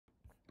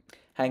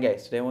Hi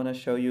guys, today I want to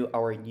show you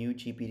our new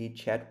GPT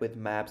chat with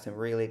maps. I'm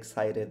really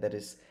excited. That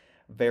is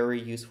very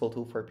useful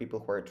tool for people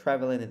who are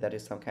traveling, and that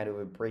is some kind of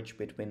a bridge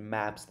between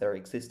maps that are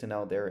existing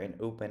out there and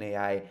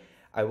OpenAI.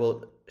 I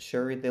will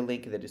share the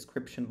link in the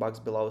description box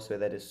below so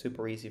that is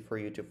super easy for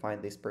you to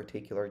find this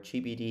particular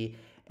GPT.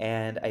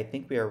 And I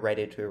think we are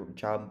ready to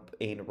jump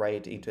in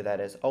right into that.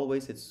 As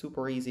always, it's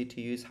super easy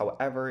to use.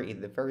 However, in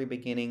the very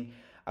beginning,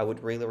 I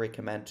would really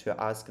recommend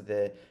to ask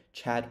the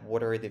chat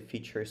what are the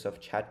features of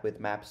chat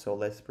with maps. So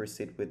let's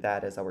proceed with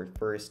that as our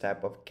first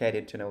step of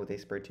getting to know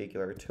this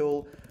particular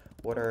tool.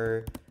 What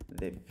are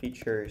the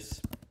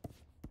features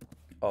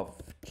of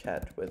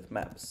chat with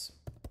maps?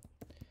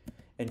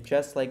 And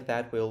just like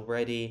that, we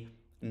already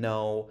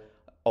know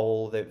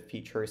all the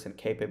features and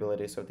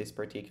capabilities of this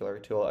particular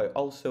tool. I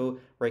also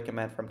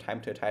recommend from time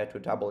to time to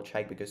double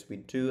check because we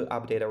do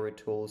update our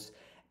tools,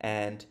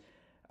 and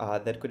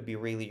that could be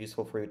really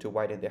useful for you to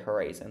widen the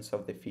horizons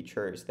of the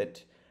features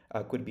that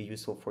could be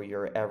useful for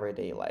your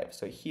everyday life.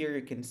 So here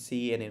you can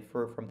see and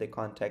infer from the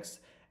context,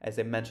 as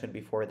I mentioned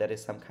before, that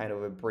is some kind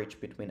of a bridge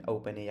between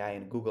OpenAI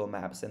and Google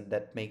Maps, and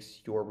that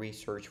makes your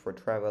research for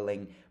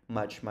traveling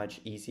much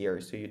easier.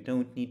 So you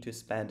don't need to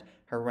spend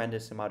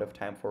horrendous amount of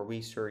time for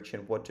research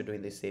and what to do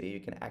in the city. You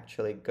can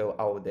actually go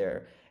out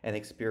there and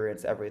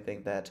experience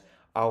everything that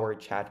our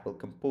chat will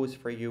compose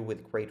for you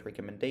with great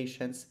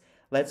recommendations.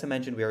 Let's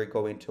imagine we are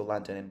going to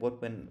London, and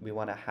what we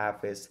want to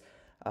have is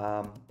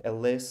a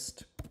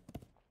list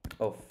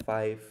of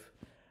five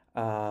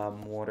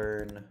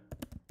modern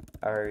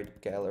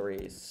art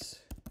galleries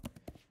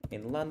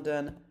in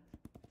London.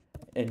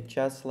 And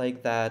just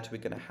like that, we're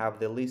gonna have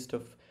the list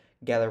of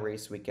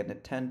galleries we can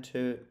attend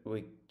to.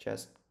 We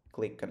just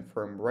click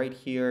confirm right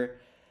here,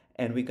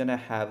 and we're gonna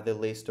have the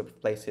list of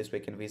places we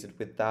can visit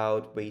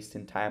without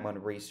wasting time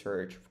on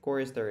research. Of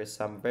course, there is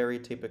some very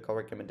typical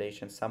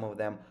recommendations. Some of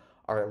them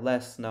are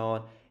less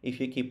known.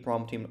 If you keep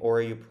prompting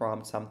or you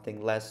prompt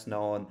something less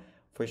known,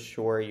 for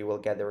sure you will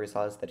get the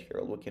results that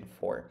you're looking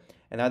for.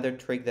 Another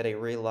trick that I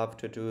really love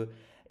to do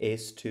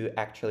is to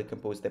actually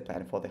compose the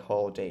plan for the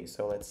whole day.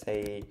 So let's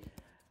say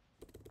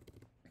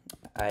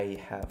I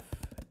have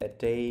a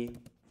day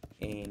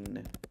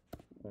in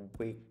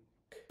week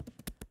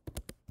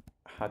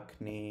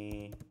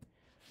Hackney.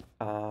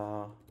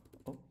 Oh,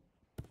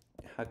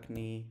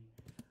 Hackney.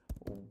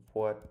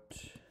 What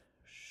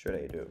should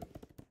I do?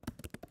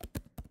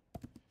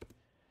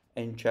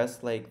 And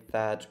just like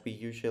that, we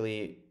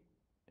usually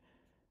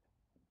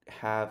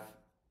have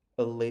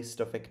a list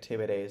of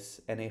activities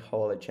and a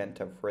whole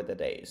agenda for the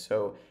day.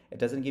 So it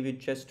doesn't give you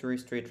just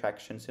tourist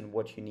attractions and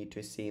what you need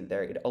to see in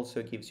there. It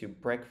also gives you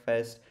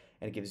breakfast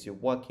and gives you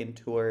walk-in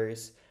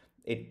tours.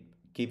 It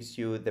gives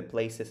you the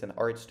places and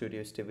art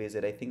studios to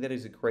visit. I think that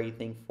is a great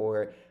thing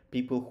for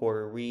people who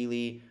are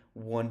really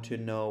want to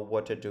know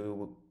what to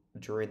do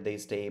during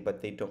this day,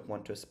 but they don't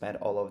want to spend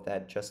all of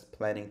that just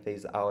planning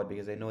things out,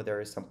 because I know there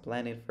are some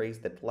planning freaks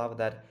that love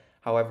that.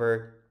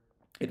 However,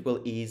 it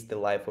will ease the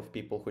life of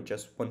people who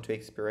just want to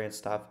experience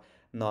stuff,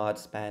 not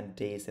spend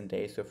days and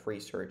days of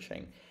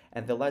researching.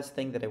 And the last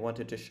thing that I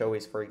wanted to show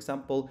is, for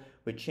example,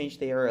 we change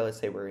the area. Let's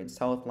say we're in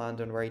South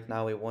London right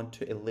now. We want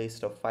to a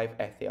list of 5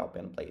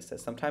 Ethiopian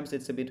places. Sometimes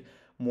it's a bit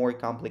more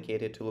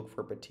complicated to look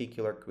for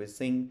particular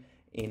cuisine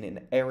in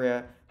an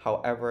area.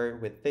 However,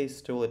 with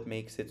this tool, it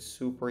makes it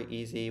super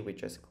easy. We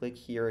just click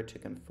here to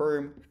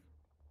confirm.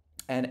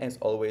 And as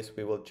always,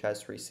 we will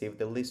just receive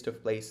the list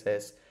of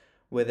places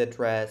with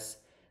address.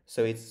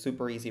 So it's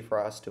super easy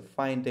for us to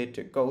find it,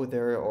 to go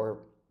there or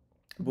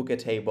book a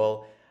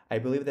table. I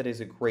believe that is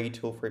a great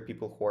tool for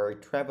people who are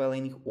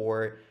traveling,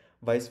 or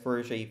vice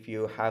versa, if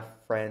you have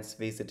friends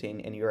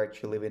visiting and you're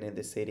actually living in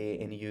the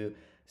city and you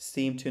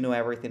seem to know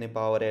everything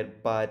about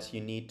it, but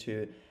you need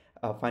to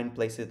find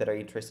places that are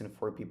interesting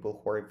for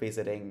people who are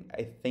visiting.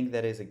 I think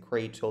that is a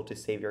great tool to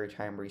save your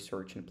time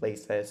researching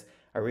places.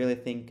 I really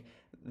think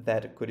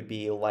that could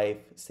be a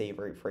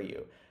lifesaver for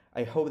you.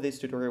 I hope this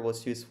tutorial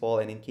was useful,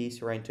 and in case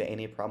you run into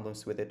any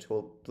problems with the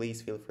tool,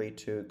 please feel free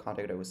to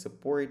contact our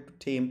support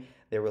team.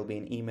 There will be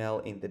an email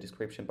in the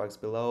description box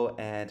below,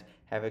 and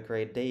have a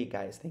great day,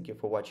 guys. Thank you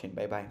for watching.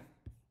 Bye bye.